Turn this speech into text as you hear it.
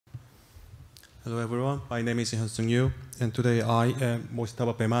Hello everyone, my name is Hyeonseung, and today I am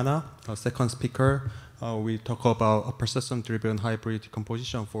Mojtaba Bemana, a second speaker. We talk about a persistent-driven hybrid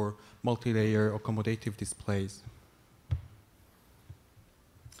decomposition for multi-layer accommodative displays.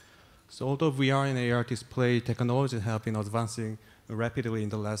 So although VR and AR display technology have been advancing rapidly in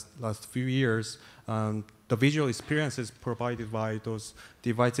the last few years, the visual experiences provided by those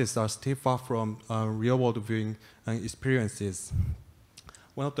devices are still far from real-world viewing experiences.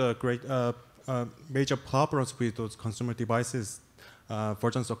 One of the great major problems with those consumer devices,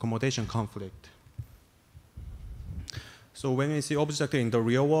 versions accommodation conflict. So when we see objects in the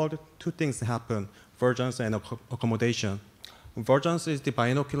real world, two things happen: vergence and accommodation. Vergence is the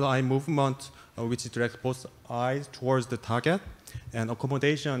binocular eye movement, which directs both eyes towards the target, and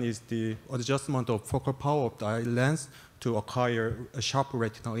accommodation is the adjustment of focal power of the eye lens to acquire sharp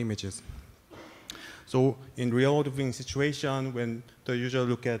retinal images. So in real-world viewing situation, when the user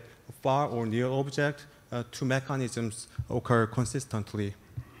look at far or near object, two mechanisms occur consistently.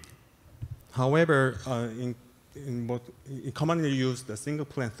 However, in commonly used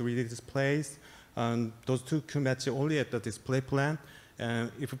single-plane 3D displays, those two can match only at the display plane.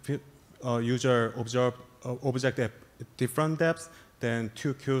 And if a user observes object at different depths, then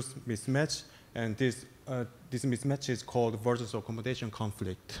two cues mismatch, and this mismatch is called vergence accommodation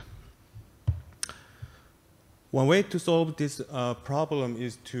conflict. One way to solve this problem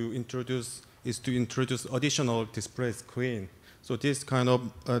is to introduce additional display screen. So this kind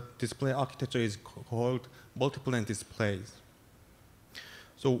of display architecture is called multi-plane displays.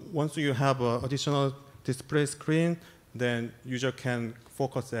 So once you have an additional display screen, then user can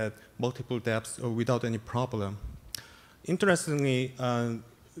focus at multiple depths without any problem. Interestingly,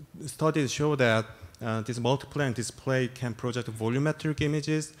 studies show that this multi-plane display can project volumetric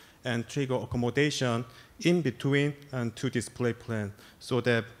images and trigger accommodation in between two display planes, so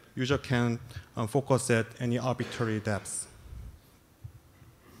that user can focus at any arbitrary depths.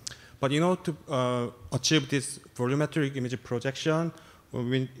 But in order to achieve this volumetric image projection,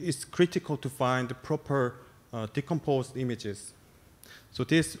 it's critical to find the proper decomposed images. So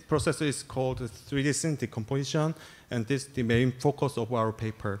this process is called 3D scene decomposition, and this is the main focus of our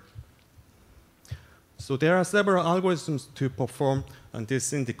paper. So there are several algorithms to perform this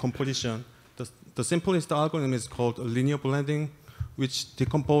scene decomposition. The simplest algorithm is called linear blending, which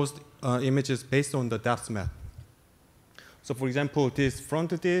decomposes images based on the depth map. So for example, this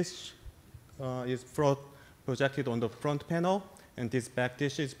front dish is projected on the front panel, and this back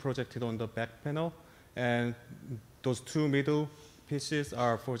dish is projected on the back panel. And those two middle pieces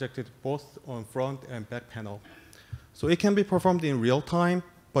are projected both on front and back panel. So it can be performed in real time,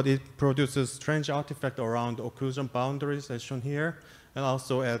 but it produces strange artifacts around occlusion boundaries as shown here, and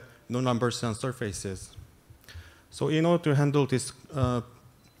also at no-numbers and surfaces. So in order to handle this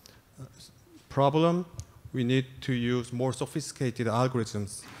problem, we need to use more sophisticated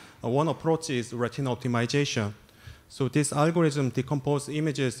algorithms. One approach is retina optimization. So this algorithm decomposes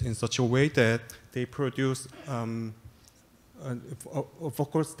images in such a way that they produce a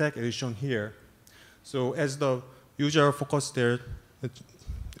focal stack as shown here. So as the user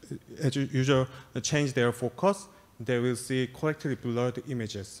change their focus, they will see correctly blurred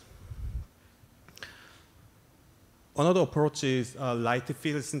images. Another approach is light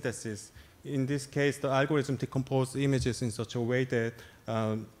field synthesis. In this case, the algorithm decomposes images in such a way that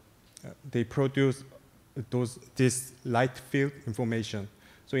they produce this light field information.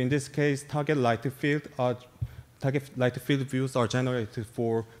 So in this case, target light field views are generated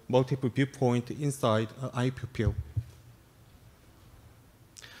for multiple viewpoints inside an eye pupil.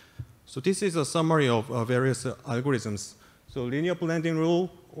 So this is a summary of various algorithms. So linear blending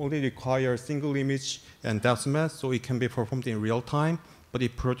rule only requires single image and depth map, so it can be performed in real time, but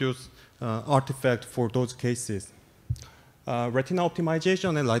it produces artifacts for those cases. Retina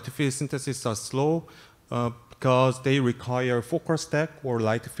optimization and light field synthesis are slow because they require focal stack or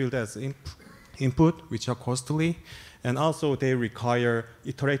light field as input, which are costly, and also they require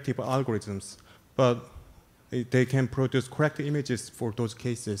iterative algorithms, but they can produce correct images for those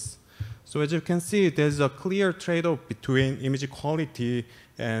cases. So as you can see, there's a clear trade-off between image quality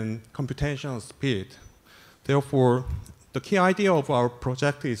and computational speed. Therefore, the key idea of our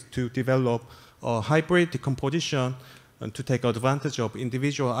project is to develop a hybrid decomposition and to take advantage of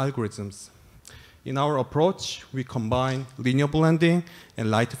individual algorithms. In our approach, we combine linear blending and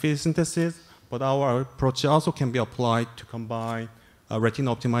light field synthesis, but our approach also can be applied to combine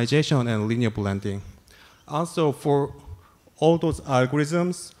retina optimization and linear blending. Also, for all those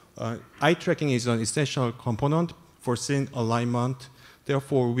algorithms, eye tracking is an essential component for scene alignment.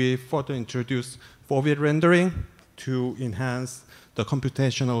 Therefore, we further introduce foveal rendering to enhance the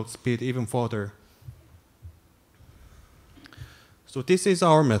computational speed even further. So this is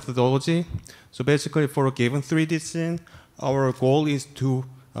our methodology. So basically for a given 3D scene, our goal is to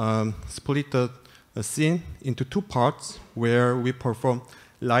split the scene into two parts where we perform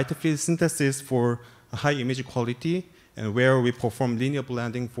light field synthesis for high image quality and where we perform linear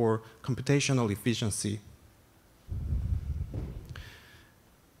blending for computational efficiency.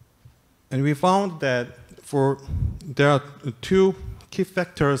 And we found that there are two key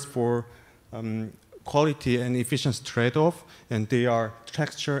factors for quality and efficiency trade-off, and they are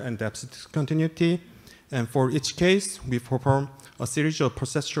texture and depth discontinuity. And for each case, we perform a series of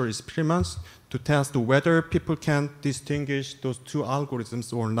perceptual experiments to test whether people can distinguish those two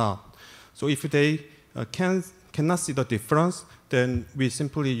algorithms or not. So if they cannot see the difference, then we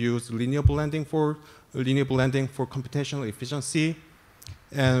simply use linear blending for computational efficiency.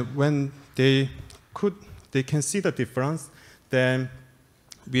 And when they can see the difference, then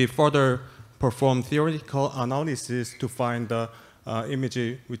we further perform theoretical analysis to find the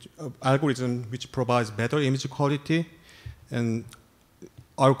algorithm which provides better image quality. And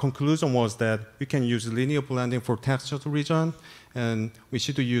our conclusion was that we can use linear blending for textured region, and we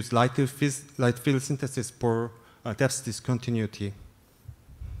should use light field synthesis for depth discontinuity.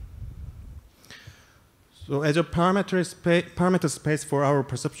 So as a parameter space for our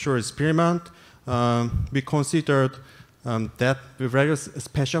perceptual experiment, we considered that the various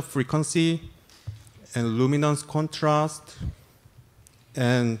spatial frequency and luminance contrast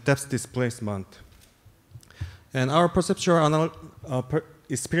and depth displacement. And our perceptual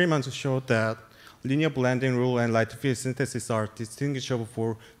experiments showed that linear blending rule and light field synthesis are distinguishable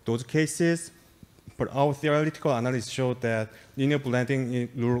for those cases, but our theoretical analysis showed that linear blending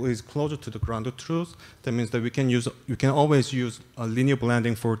rule is closer to the ground truth. That means that we can always use a linear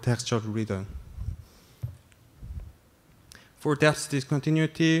blending for textured region. For depth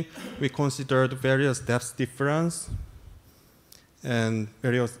discontinuity, we considered various depth difference and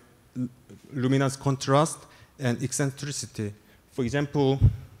various luminance contrast and eccentricity. For example,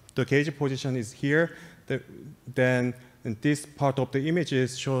 the gauge position is here, then this part of the image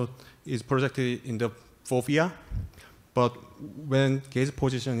is projected in the fovea, but when gauge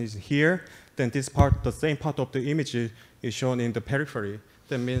position is here, then the same part of the image is shown in the periphery.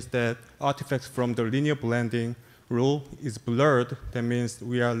 That means that artifacts from the linear blending rule is blurred. That means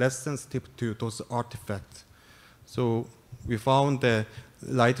we are less sensitive to those artifacts. So we found that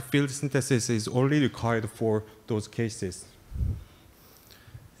light field synthesis is only required for those cases.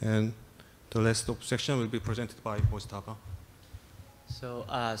 And the rest of the section will be presented by Mojtaba.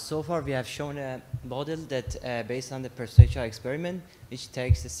 So far we have shown a model that based on the perceptual experiment, which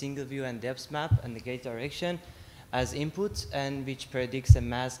takes the single view and depth map and the gauge direction as inputs, and which predicts a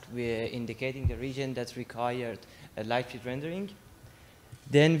mask indicating the region that's required light field rendering.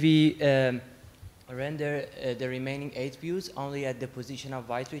 Then we render the remaining 8 views only at the position of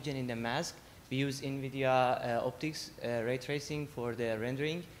white region in the mask. We use NVIDIA optics ray tracing for the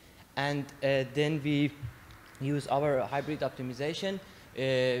rendering, and then we use our hybrid optimization,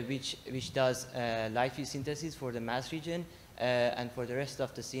 which does light field synthesis for the mask region, and for the rest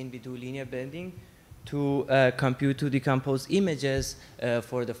of the scene we do linear blending to compute to decompose images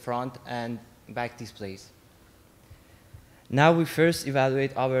for the front and back displays. Now we first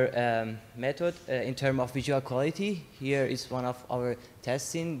evaluate our method in terms of visual quality. Here is one of our test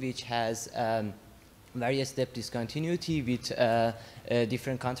scenes which has various depth discontinuity with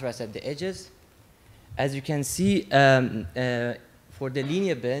different contrasts at the edges. As you can see, for the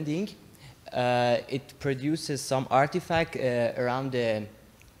linear blending, it produces some artifact around the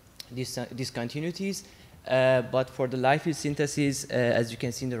discontinuities, but for the light field synthesis, as you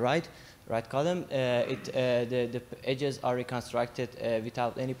can see in the right column, the edges are reconstructed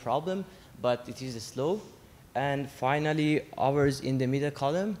without any problem, but it is slow. And finally, ours in the middle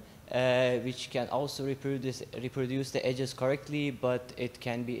column, which can also reproduce the edges correctly, but it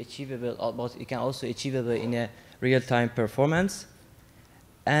can be achievable, but it can also achievable in a real-time performance.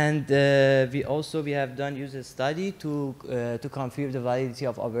 And we have done user study to confirm the validity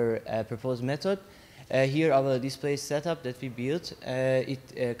of our proposed method. Here our display setup that we built,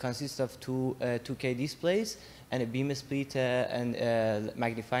 it consists of two 2K displays and a beam splitter and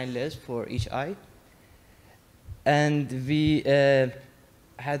magnifying lens for each eye. And we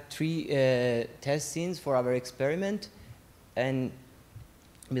had 3 test scenes for our experiment, and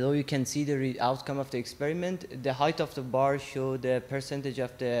below you can see the outcome of the experiment. The height of the bar shows the percentage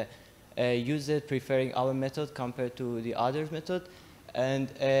of the user preferring our method compared to the other method.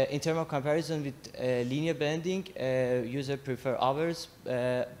 And in terms of comparison with linear blending, user prefer ours,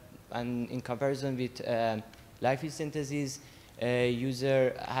 and in comparison with light field synthesis,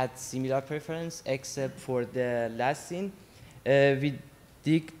 user had similar preference except for the last scene. We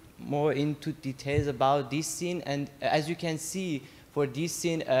dig more into details about this scene, and as you can see, for this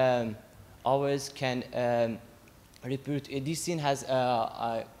scene, ours can reproduce. This scene has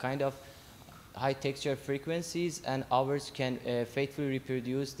a kind of high texture frequencies, and ours can faithfully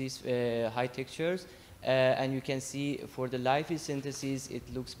reproduce these high textures. And you can see for the live synthesis, it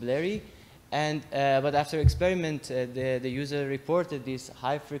looks blurry. And but after experiment, the user reported this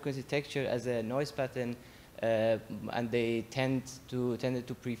high frequency texture as a noise pattern, and they tended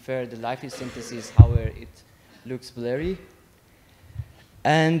to prefer the live synthesis, however it looks blurry.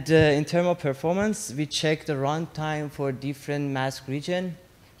 And in terms of performance, we checked the runtime for different mask region.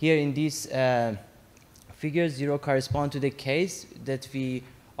 Here in this figure, 0 corresponds to the case that we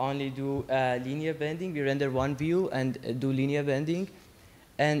only do linear bending. We render one view and do linear bending.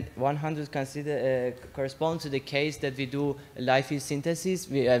 And 100 corresponds to the case that we do live synthesis.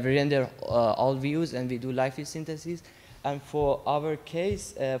 We render all views and we do live synthesis. And for our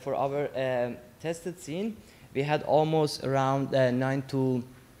case, for our tested scene, we had almost around 9 to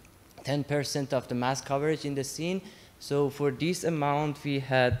 10% of the mask coverage in the scene. So for this amount, we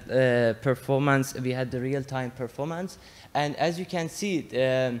had performance, we had the real-time performance. And as you can see,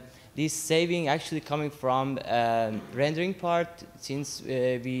 this saving actually coming from rendering part, since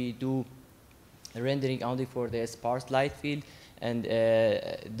we do rendering only for the sparse light field, and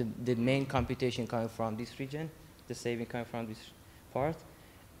the main computation coming from this region, the saving coming from this part.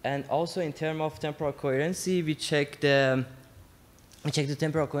 And also in terms of temporal coherency, we check the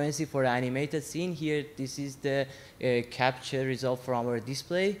temporal coherency for the animated scene. Here, this is the capture result from our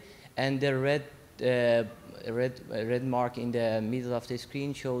display, and the red mark in the middle of the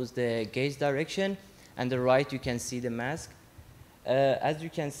screen shows the gaze direction, and the right you can see the mask. As you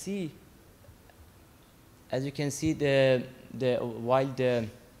can see, while the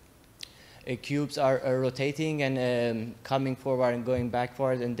cubes are rotating and coming forward and going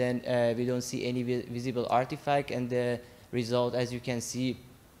backward, and then we don't see any visible artifact, and the result, as you can see,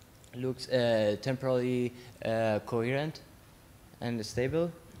 looks temporally coherent and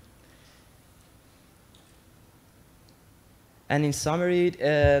stable. And in summary,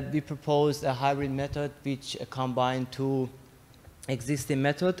 we proposed a hybrid method which combined two existing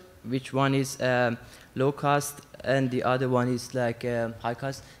methods, which one is low cost and the other one is like high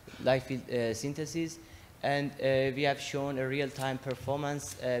cost live field synthesis. And we have shown a real-time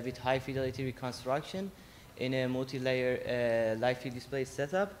performance with high fidelity reconstruction in a multi-layer live field display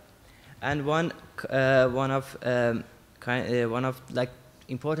setup. And one of like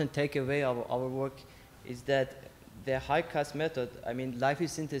important takeaway of our work is that the high cost method, I mean live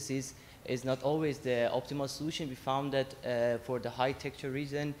field synthesis, is not always the optimal solution. We found that for the high texture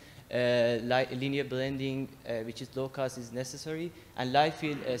reason, linear blending, which is low cost, is necessary, and live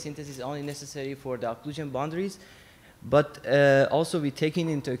field synthesis is only necessary for the occlusion boundaries. But also we taking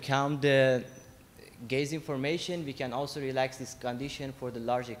into account the gaze information, we can also relax this condition for the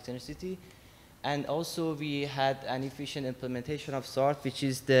large eccentricity. And also we had an efficient implementation of SART, which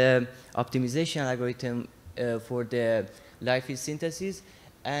is the optimization algorithm for the live field synthesis.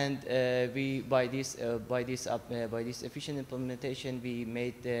 And by this efficient implementation, we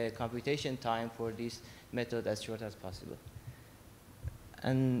made the computation time for this method as short as possible.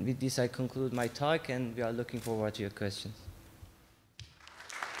 And with this, I conclude my talk, and we are looking forward to your questions.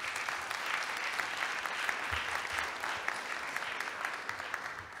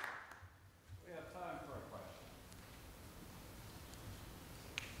 We have time for a question.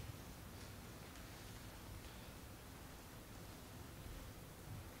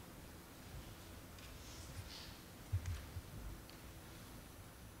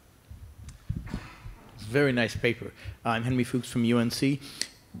 Very nice paper. I'm Henry Fuchs from UNC.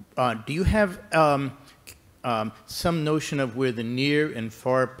 Do you have some notion of where the near and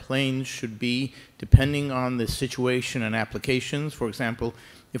far planes should be depending on the situation and applications? For example,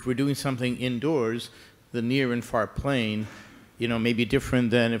 if we're doing something indoors, the near and far plane, may be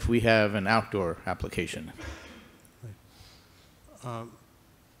different than if we have an outdoor application. Do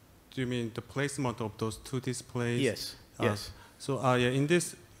you mean the placement of those two displays? Yes. Yes. So yeah, in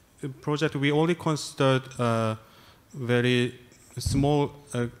this project, we only considered very small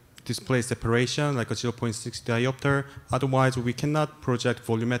display separation, like a 0.6 diopter. Otherwise, we cannot project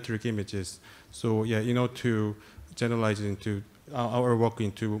volumetric images. So yeah, to generalize into our work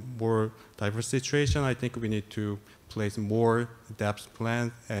into more diverse situation, I think we need to place more depth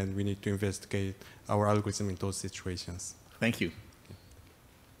plans, and we need to investigate our algorithm in those situations. Thank you.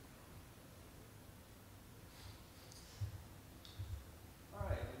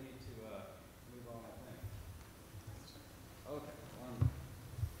 Okay.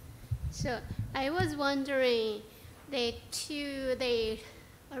 So I was wondering, the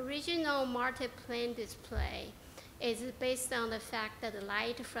original multi-plane display is based on the fact that the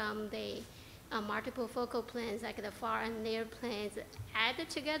light from the multiple focal planes, like the far and near planes, added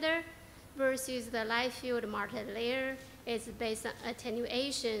together, versus the light field multi-layer is based on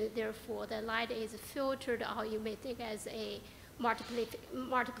attenuation. Therefore, the light is filtered, or you may think as a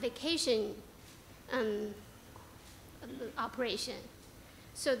multiplication operation.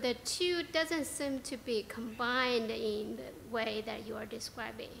 So the two doesn't seem to be combined in the way that you are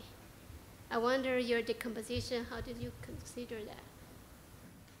describing. I wonder your decomposition, how did you consider that?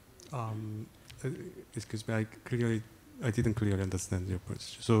 Excuse me, I didn't clearly understand your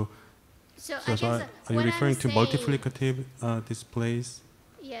position. So I guess are you referring to multiplicative displays?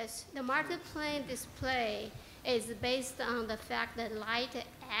 Yes, the multiplane display is based on the fact that light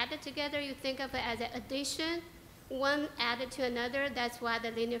added together, you think of it as an addition, one added to another. That's why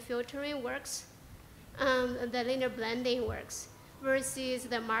the linear filtering works, the linear blending works, versus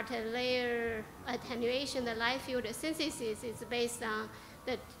the multi-layer attenuation, the light field synthesis is based on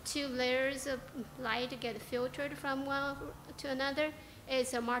the two layers of light get filtered from one to another.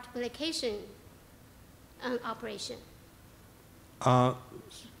 It's a multiplication operation.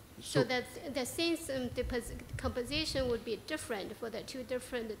 So that the sense composition would be different for the two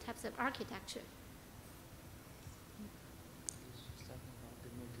different types of architecture.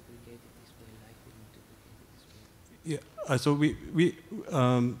 Yeah, so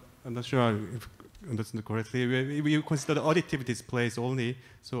I'm not sure if I understand correctly. We consider additive displays only,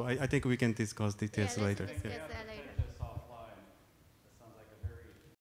 so I think we can discuss details later. Let's discuss that